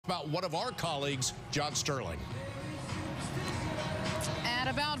about one of our colleagues, John Sterling. At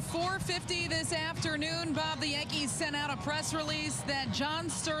about 4:50 this afternoon, Bob, the Yankees sent out a press release that John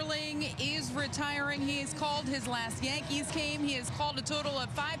Sterling is retiring. He has called his last Yankees game. He has called a total of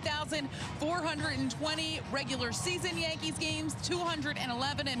 5,420 regular season Yankees games,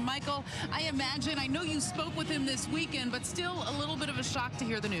 211. And Michael, I imagine, I know you spoke with him this weekend, but still a little bit of a shock to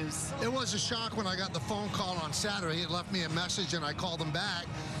hear the news. It was a shock when I got the phone call on Saturday. He had left me a message, and I called him back,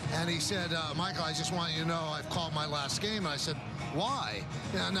 and he said, Michael, I just want you to know I've called my last game. And I said, why?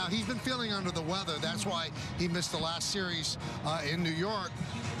 Now, he's been feeling under the weather. That's why he missed the last series in New York.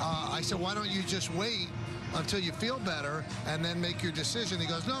 I said, why don't you just wait until you feel better and then make your decision? He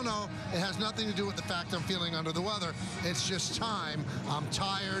goes, no, it has nothing to do with the fact I'm feeling under the weather. It's just time. I'm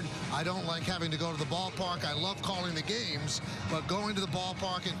tired. I don't like having to go to the ballpark. I love calling the games, but going to the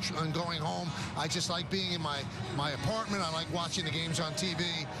ballpark and going home, I just like being in my apartment. I like watching the games on TV.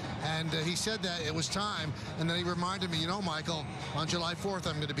 And he said that it was time. And then he reminded me, you know, Michael, on July 4th,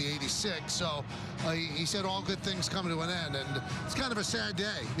 I'm going to be 86. So he said all good things come to an end. And it's kind of a sad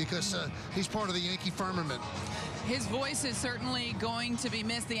day because he's part of the Yankee firmament. His voice is certainly going to be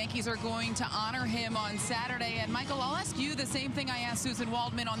missed. The Yankees are going to honor him on Saturday. And Michael, I'll ask you the same thing I asked Susan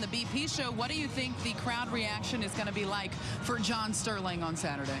Waldman on the BP show. What do you think the crowd reaction is going to be like for John Sterling on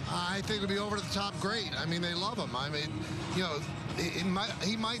Saturday? I think it'll be over the top great. I mean, they love him. I mean, you know,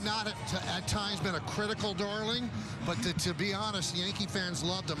 he might not have at times been a critical darling, but to be honest, Yankee fans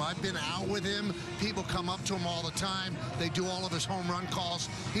loved him. I've been out with him. People come up to him all the time. They do all of his home run calls.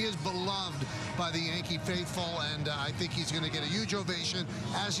 He is beloved by the Yankee faithful, and I think he's going to get a huge ovation,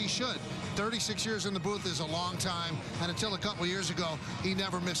 as he should. 36 years in the booth is a long time, and until a couple years ago, he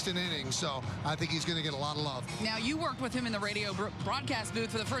never missed an inning. So I think he's going to get a lot of love. Now, you worked with him in the radio broadcast booth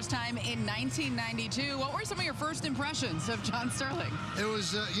for the first time in 1992. What were some of your first impressions of John Sterling? It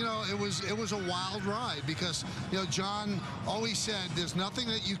was, you know, it was a wild ride because, you know, John always said, there's nothing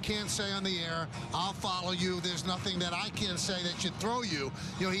that you can't say on the air. I'll follow you. There's nothing that I can't say that should throw you.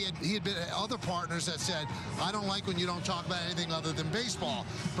 You know, he had been other partners that said, I don't like when you don't talk about anything other than baseball.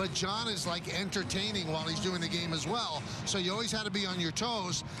 But John is like entertaining while he's doing the game as well. So you always had to be on your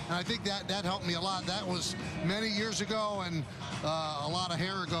toes. And I think that helped me a lot. That was many years ago and a lot of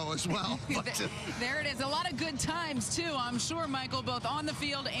hair ago as well. But, there it is. A lot of good times, too, I'm sure, Michael, both on the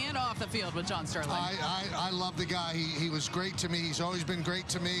field and off the field with John Sterling. I love the guy. He was great to me. He's always been great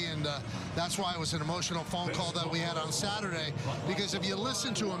to me, and that's why it was an emotional phone call that we had on Saturday, because if you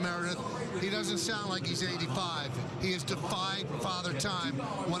listen to him, Meredith, he doesn't sound like he's 85. He has defied Father Time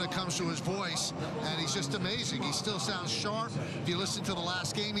when it comes to his voice, and he's just amazing. He still sounds sharp. If you listen to the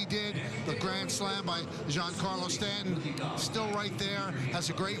last game he did, the Grand Slam by Giancarlo Stanton, still right there, has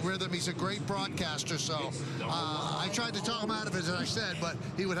a great rhythm. He's a great broadcaster, so I tried to talk him out of it, as I said, but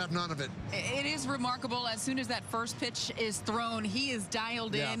he would have none of it. It is remarkable. As soon as that first pitch is thrown, he is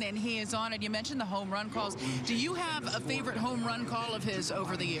dialed in and he is on it. You mentioned the home run calls. Do you have a favorite home run call of his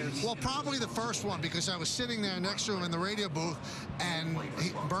over the years? Well, probably the first one, because I was sitting there next to him in the radio booth, and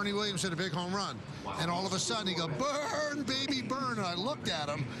Bernie Williams hit a big home run. And all of a sudden, he goes, burn, baby, burn. And I looked at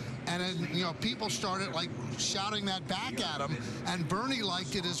him, and then, you know, people started like shouting that back at him, and Bernie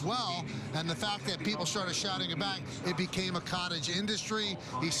liked it as well. And the fact that people started shouting it back, it became a cottage industry.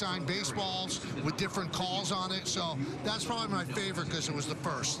 He signed baseballs with different calls on it, so that's probably my favorite because it was the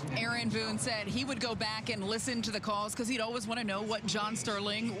first. Aaron Boone said he would go back and listen to the calls because he'd always want to know what John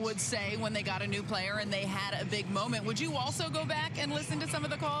Sterling would say when they got a new player and they had a big moment. Would you also go back and listen to some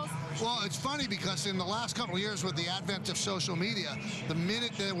of the calls? Well, it's funny because in the last couple of years with the advent of social media, the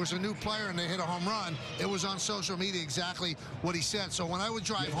minute there was a new player and they hit a home run, it was on social media exactly what he said. So when I would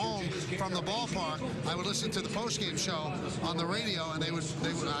drive home from the ballpark, I would listen to the postgame show on the radio, and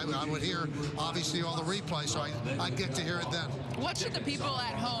I would hear obviously all the replays, so I'd get to hear it then. What should the people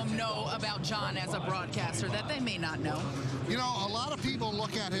at home know about John as a broadcaster that they may not know? You know, a lot of people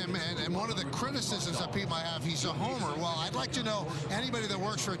look at him, and one of the criticisms that people might have, he's a homer. Well, I'd like to know anybody that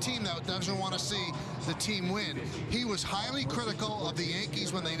works for a team that doesn't want to see the team win. He was highly critical of the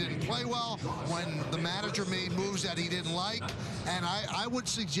Yankees when they didn't play well, when the manager made moves that he didn't like, and I would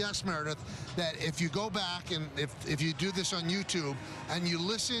suggest, Meredith, that if you go back and if you do this on YouTube and you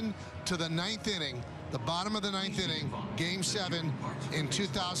listen to the 9th inning the bottom of the 9th inning, Game 7 in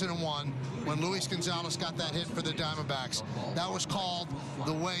 2001, when Luis Gonzalez got that hit for the Diamondbacks. That was called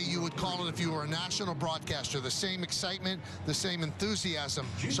the way you would call it if you were a national broadcaster. The same excitement, the same enthusiasm.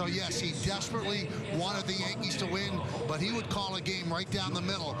 So yes, he desperately wanted the Yankees to win, but he would call a game right down the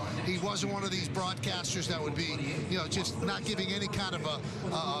middle. He wasn't one of these broadcasters that would be, you know, just not giving any kind of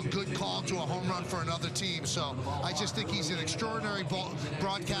a good call to a home run for another team. So I just think he's an extraordinary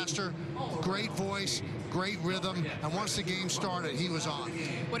broadcaster, great voice, great rhythm, and once the game started, he was on.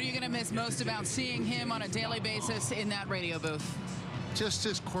 What are you going to miss most about seeing him on a daily basis in that radio booth? Just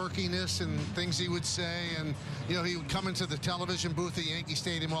his quirkiness and things he would say, and you know, he would come into the television booth at Yankee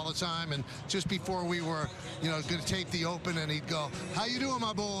Stadium all the time, and just before we were, you know, going to tape the open, and he'd go, "How you doing,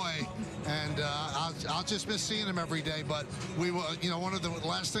 my boy?" And I'll just miss seeing him every day. But we were, you know, one of the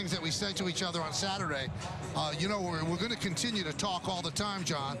last things that we said to each other on Saturday, you know, we're going to continue to talk all the time,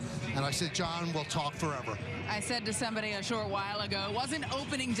 John. And I said, John, we'll talk forever. I said to somebody a short while ago, it wasn't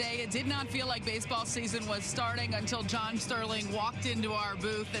opening day. It did not feel like baseball season was starting until John Sterling walked into our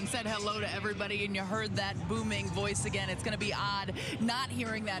booth and said hello to everybody, and you heard that booming voice again. It's going to be odd not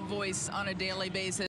hearing that voice on a daily basis.